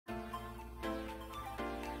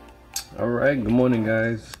Alright, good morning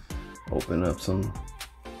guys. Open up some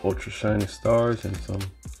ultra shiny stars and some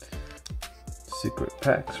secret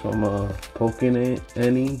packs from Pokémon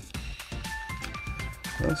Annie.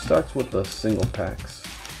 It starts with the single packs.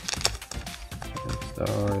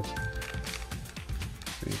 Stars,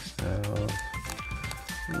 freestyles.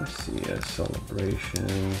 Let's see,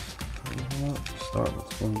 celebrations. Start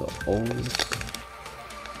with one of the oldest.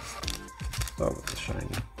 Start with the shiny.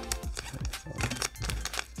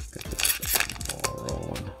 Get this ball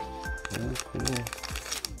rolling. Oh, cool.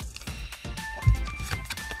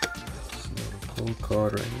 This little cool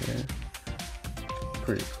card right here.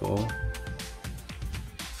 Pretty cool.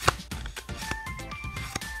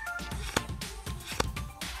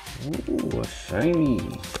 Ooh, a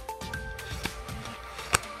shiny.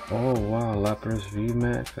 Oh wow, Lapras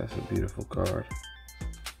VMAX. That's a beautiful card.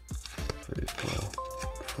 Pretty cool.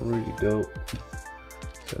 Pretty dope.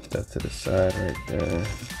 Set that to the side right there.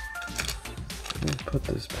 Let me put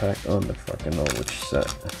this pack on the fucking know which set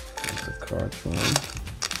is the cards from.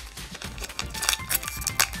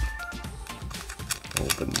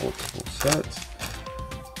 Open multiple sets.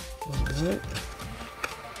 Alright.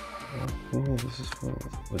 Oh, cool. This is for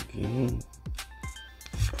the game.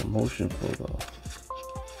 Promotion for the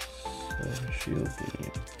Shield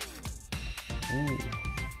game. Ooh,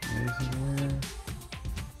 amazing rare.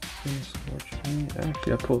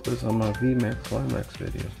 Actually, I put this on my VMAX Climax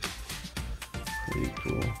video. Pretty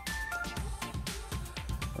cool.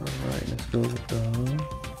 Alright, let's go with the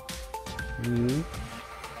view.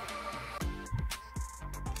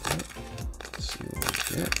 Let's see what we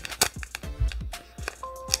get.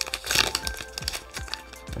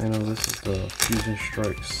 I know this is the Fusion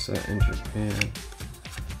Strike set in Japan.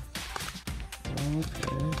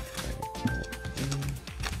 Okay.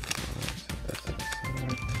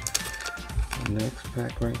 Next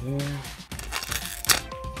pack right here.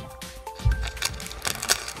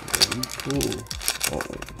 Very cool. Oh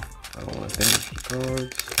wait, I don't want to damage the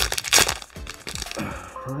cards.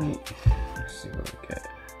 Alright, let's see what we get.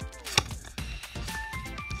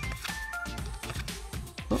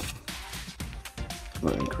 Oh.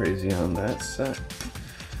 Nothing crazy on that set.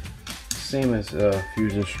 Same as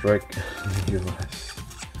Fusion Strike in the US.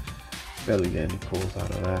 Barely get any pulls out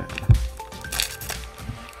of that.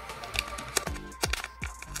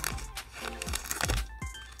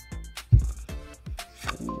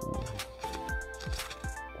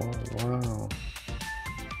 Oh wow.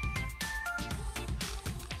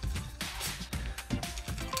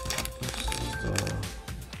 This is I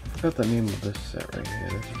forgot the name of this set right here.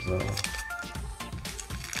 This is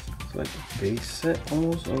it's like a base set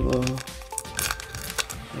almost of the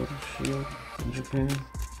Sword and Shield in Japan.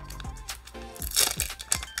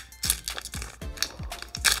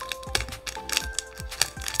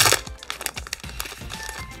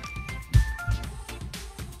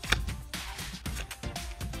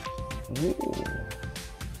 Ooh,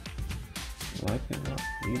 liking up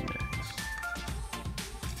VMAX.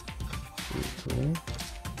 Pretty cool.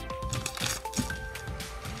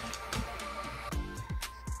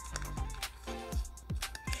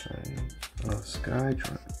 Shiny.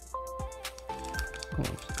 Skydron.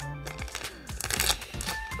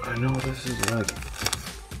 I know this is like,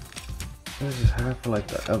 this is half like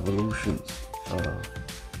the evolution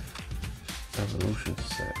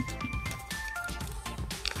set.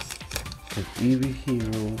 Because Eevee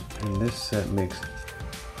Heroes in this set makes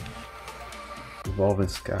Evolving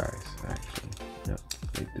Skies, actually. Yep,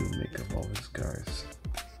 they do make Evolving Skies.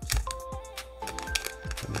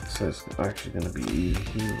 And it says it's actually going to be Eevee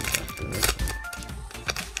Heroes after this one.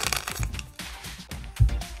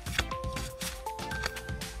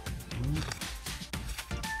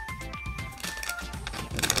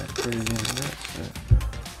 Crazy in that set.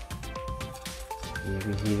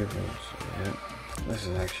 Eevee Heroes, yeah. This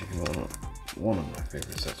is actually one of my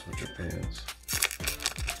favorite sets from Japan's.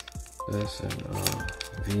 This and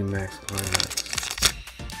VMAX Climax.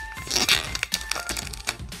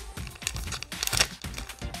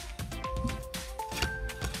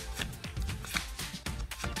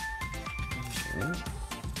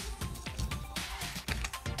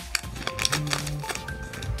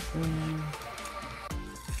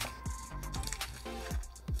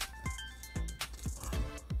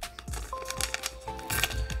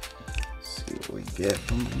 We get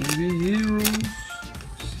from Eevee Heroes.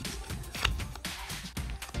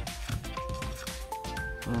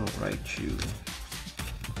 Alright, you.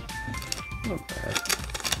 Not bad.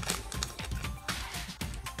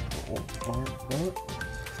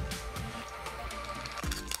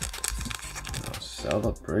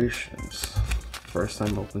 Celebrations. First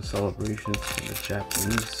time open celebrations in the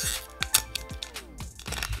Japanese.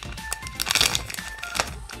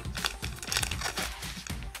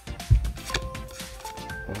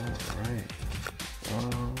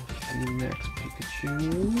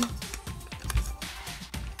 Pikachu.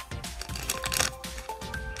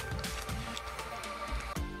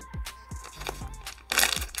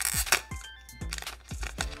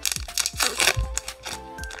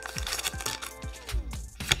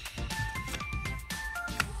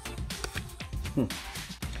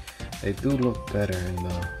 They do look better in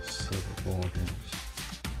the silver borders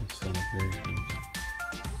and celebrations.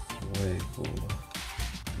 Way cooler.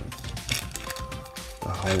 The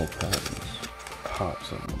hollow patterns,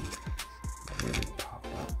 pops of them really pop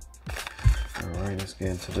out. Alright, let's get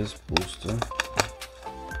into this booster.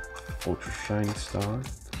 Ultra Shiny Star.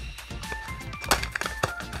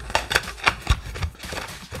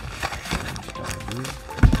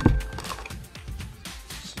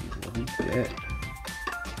 See what we get.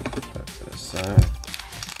 Back to the side.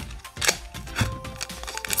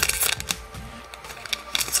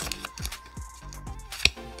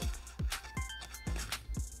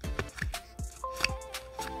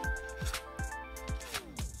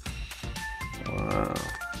 Wow.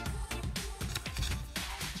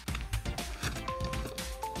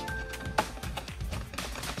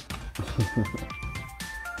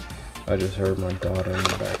 I just heard my daughter in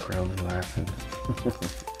the background laughing.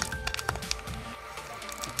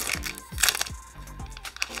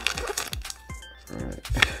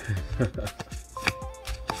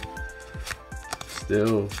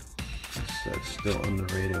 Still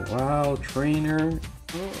underrated. Wow, trainer.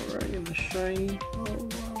 Alright, in the shiny. Oh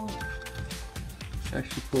wow.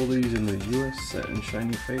 Actually pull these in the US set in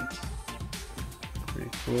shiny fates. Pretty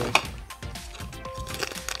cool.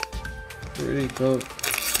 Pretty cool.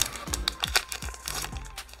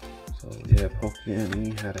 So yeah,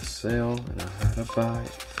 Pokemon had a sale and I had to buy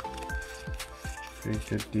it. Pretty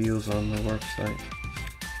good deals on the website.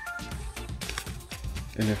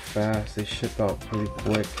 And they're fast, they ship out pretty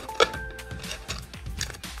quick.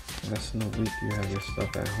 Less than a week you have your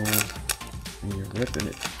stuff at home and you're ripping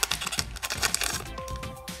it.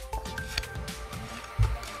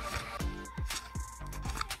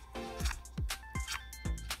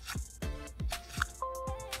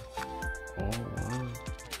 Oh wow.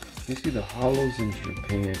 You see the hollows in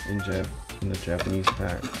Japan, in the Japanese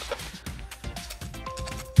packs.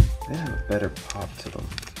 They have a better pop to them.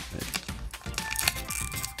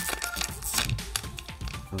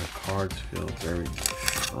 And the cards feel very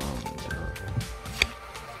strong and durable.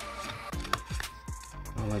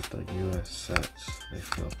 I like the US sets, they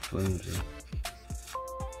feel flimsy.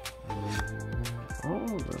 Oh,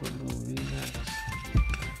 little VMAX.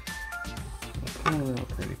 Pulling out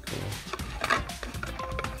pretty cool.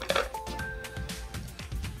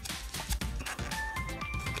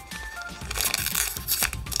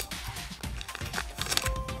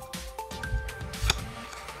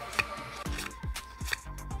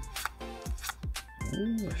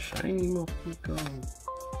 Ooh, a shiny Mopiko.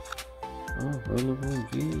 Oh, Rillaboom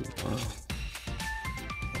V. Wow.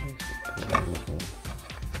 Rillaboom.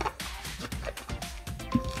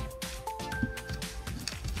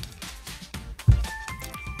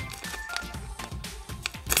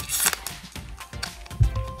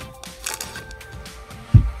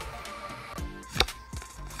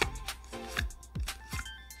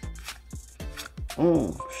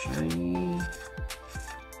 Oh, shiny.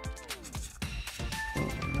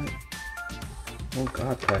 Alright. No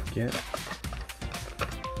God pack yet.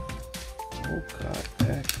 No God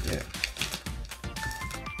pack yet.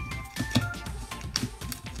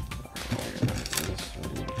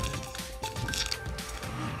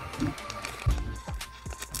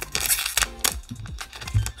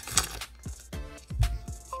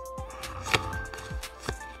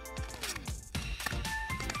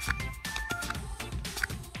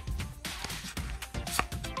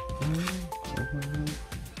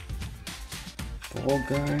 Ball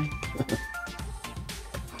guy.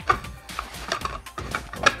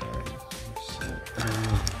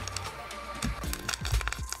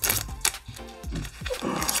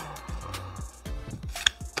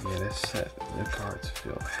 Yeah, this set, the cards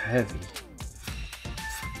feel heavy.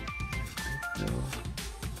 They feel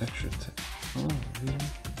extra. Oh, really?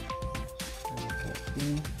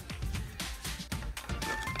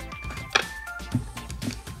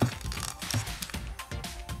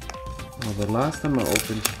 Well, the last time I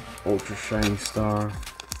opened Ultra Shiny Star,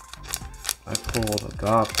 I pulled a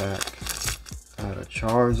God pack out of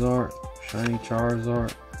Charizard, Shiny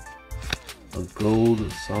Charizard, a gold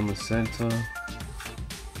Somacenta,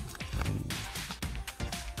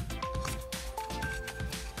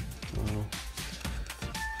 well,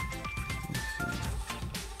 let's see,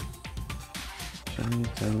 Shiny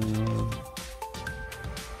Teleon,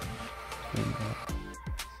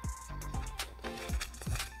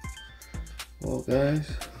 Well, guys,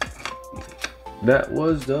 that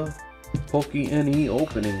was the PokeNE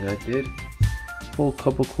opening I did. Pulled a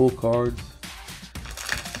couple cool cards,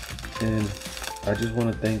 and I just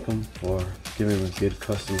want to thank them for giving me good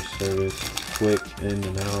customer service, quick in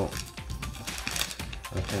and out.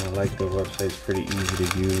 I kind of like the website's pretty easy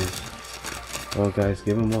to use. Well, guys,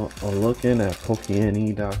 give them a look in at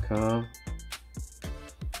PokeNE.com,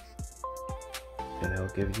 and they'll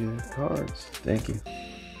give you cards. Thank you.